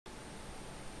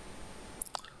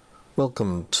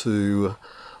Welcome to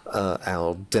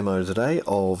our demo today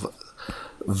of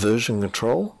version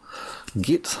control,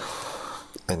 Git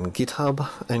and GitHub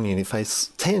and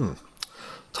Uniface 10,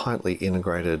 tightly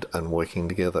integrated and working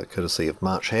together courtesy of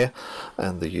March Hare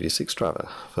and the UD6 driver.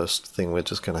 First thing we're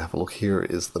just going to have a look here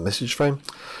is the message frame.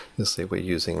 You'll see we're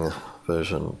using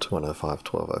version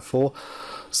 2105.12.04.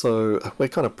 So we're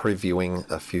kind of previewing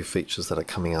a few features that are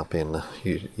coming up in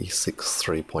UD6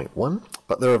 3.1,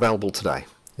 but they're available today.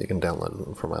 You can download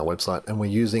them from our website, and we're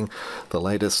using the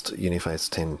latest Uniface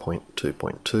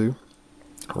 10.2.2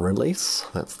 release.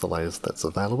 That's the latest that's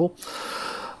available.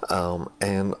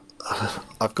 And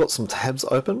I've got some tabs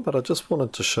open, but I just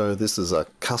wanted to show this is a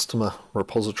customer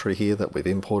repository here that we've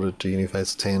imported to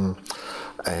Uniface 10,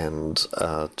 and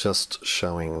just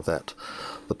showing that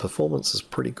the performance is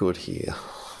pretty good here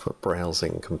for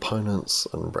browsing components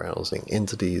and browsing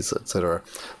entities, etc.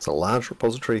 It's a large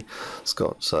repository. It's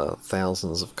got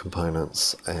thousands of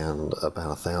components and about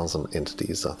 1,000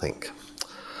 entities, I think.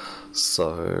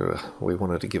 So we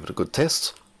wanted to give it a good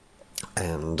test,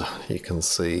 and you can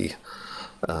see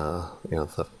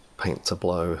the paint to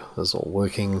blow is all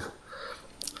working.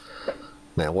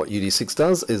 Now what UD6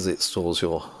 does is it stores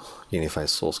your Uniface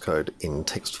source code in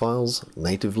text files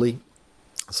natively.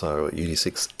 So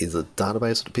UD6 is a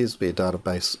database. It appears to be a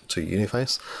database to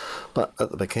Uniface, but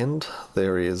at the back end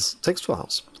there is text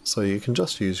files. So you can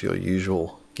just use your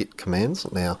usual git commands.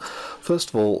 Now, first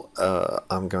of all,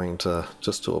 I'm going to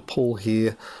just do a pull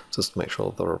here just to make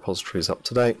sure the repository is up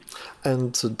to date,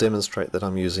 and to demonstrate that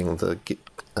I'm using the Git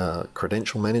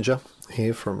credential manager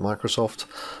here from Microsoft.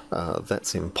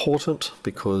 That's important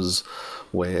because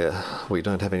we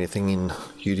don't have anything in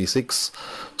UD6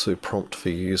 to prompt for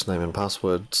your username and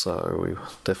password, so we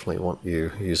definitely want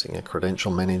you using a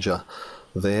credential manager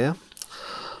there.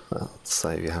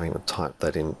 Save you having to type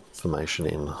that information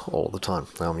in all the time.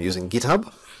 Now I'm using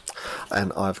GitHub,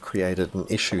 and I've created an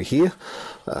issue here,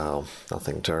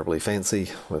 nothing terribly fancy,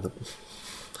 with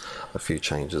a few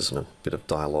changes and a bit of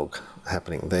dialogue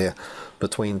happening there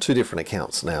between two different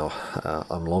accounts. Now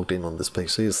I'm logged in on this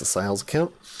PC as the sales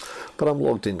account, but I'm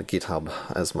logged into GitHub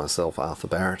as myself, Arthur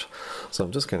Barrett. So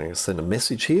I'm just going to send a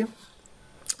message here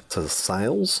to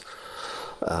sales,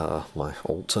 my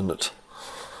alternate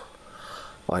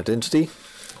identity,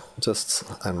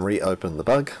 and reopen the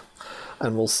bug,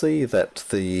 and we'll see that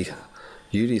the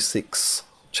UD6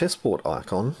 chessboard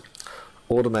icon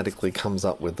automatically comes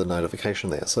up with the notification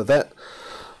there. So that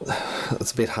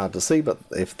it's a bit hard to see, but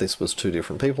if this was two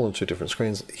different people on two different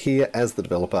screens, here as the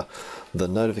developer the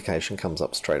notification comes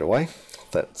up straight away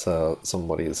that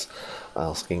somebody is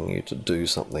asking you to do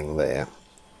something there,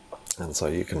 and so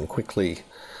you can quickly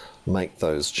make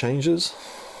those changes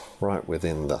right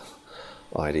within the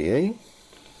IDE.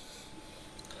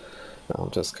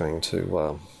 I'm just going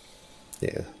to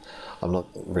I'm not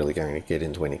really going to get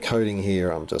into any coding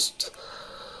here. I'm just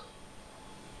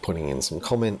putting in some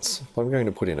comments. I'm going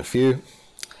to put in a few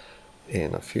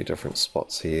different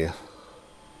spots here.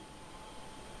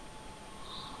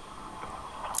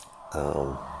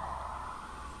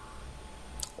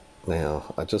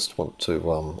 Now I just want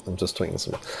to I'm just doing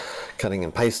some cutting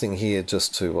and pasting here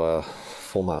just to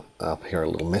format up here a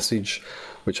little message,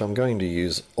 which I'm going to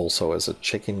use also as a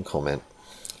check-in comment,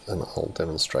 and I'll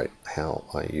demonstrate how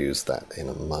I use that in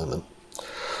a moment.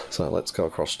 So let's go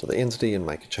across to the entity and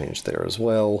make a change there as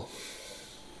well.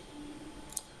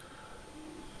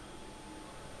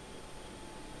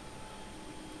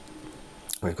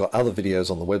 We've got other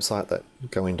videos on the website that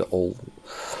go into all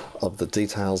of the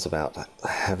details about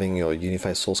having your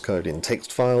Uniface source code in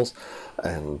text files,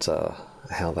 and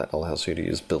how that allows you to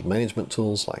use build management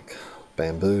tools like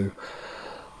Bamboo,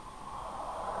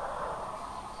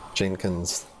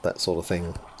 Jenkins, that sort of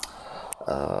thing,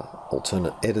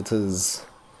 alternate editors,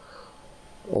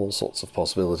 all sorts of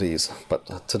possibilities.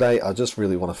 But today I just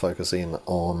really want to focus in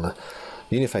on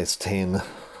Uniface 10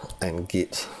 and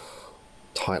Git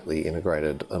tightly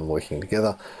integrated and working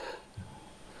together.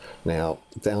 Now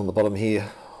down the bottom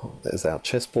here there's our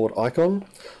chessboard icon,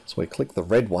 so we click the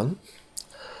red one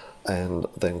and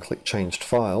then click changed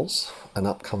files, and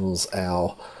up comes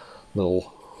our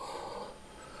little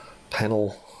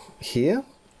panel here.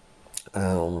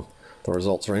 The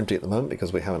results are empty at the moment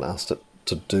because we haven't asked it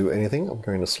to do anything. I'm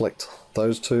going to select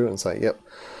those two and say yep,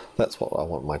 that's what I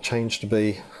want my change to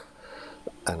be,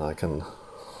 and I can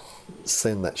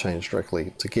send that change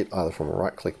directly to Git either from a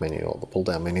right click menu or the pull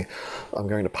down menu. I'm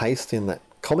going to paste in that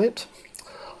comment.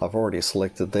 I've already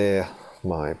selected there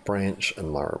my branch and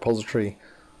my repository.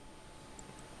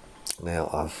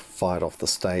 Now I've fired off the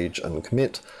stage and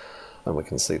commit, and we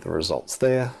can see the results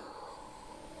there.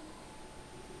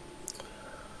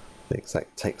 the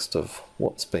exact text of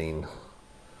what's been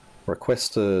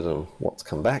requested and what's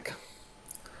come back.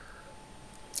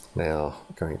 Now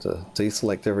I'm going to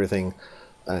deselect everything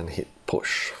and hit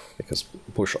push, because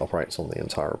push operates on the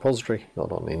entire repository,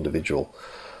 not on individual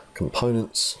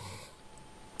components.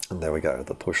 And there we go,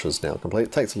 the push is now complete.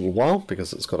 It takes a little while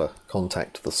because it's got to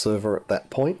contact the server at that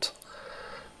point.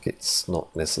 It's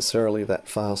not necessarily that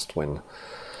fast when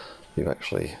you've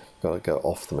actually got to go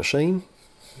off the machine.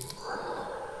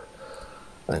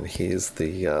 And here's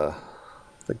the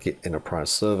Git Enterprise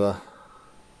server.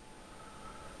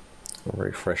 I'll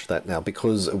refresh that now.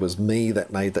 Because it was me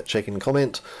that made that check-in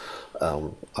comment,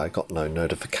 I got no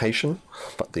notification,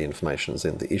 but the information is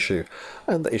in the issue,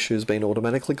 and the issue has been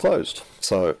automatically closed.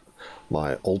 So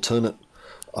my alternate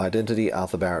identity,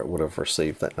 Arthur Barrett, would have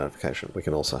received that notification. We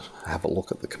can also have a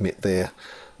look at the commit there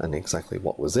and exactly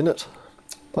what was in it.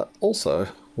 But also,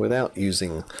 without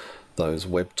using those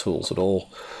web tools at all,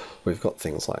 we've got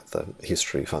things like the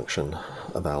history function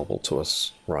available to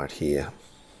us right here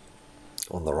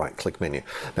on the right click menu.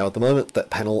 Now at the moment that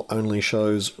panel only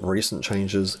shows recent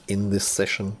changes in this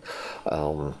session.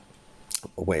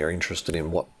 We're interested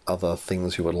in what other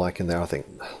things you would like in there. I think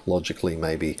logically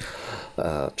maybe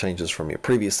changes from your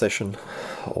previous session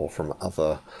or from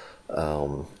other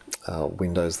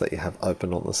windows that you have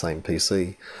open on the same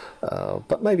PC,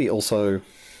 but maybe also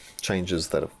changes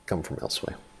that have come from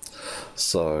elsewhere.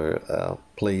 So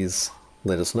please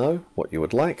let us know what you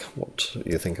would like, what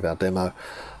you think of our demo,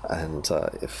 and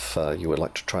if you would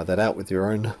like to try that out with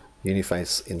your own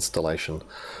Uniface installation,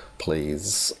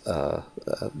 please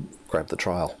grab the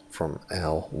trial from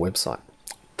our website.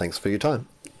 Thanks for your time.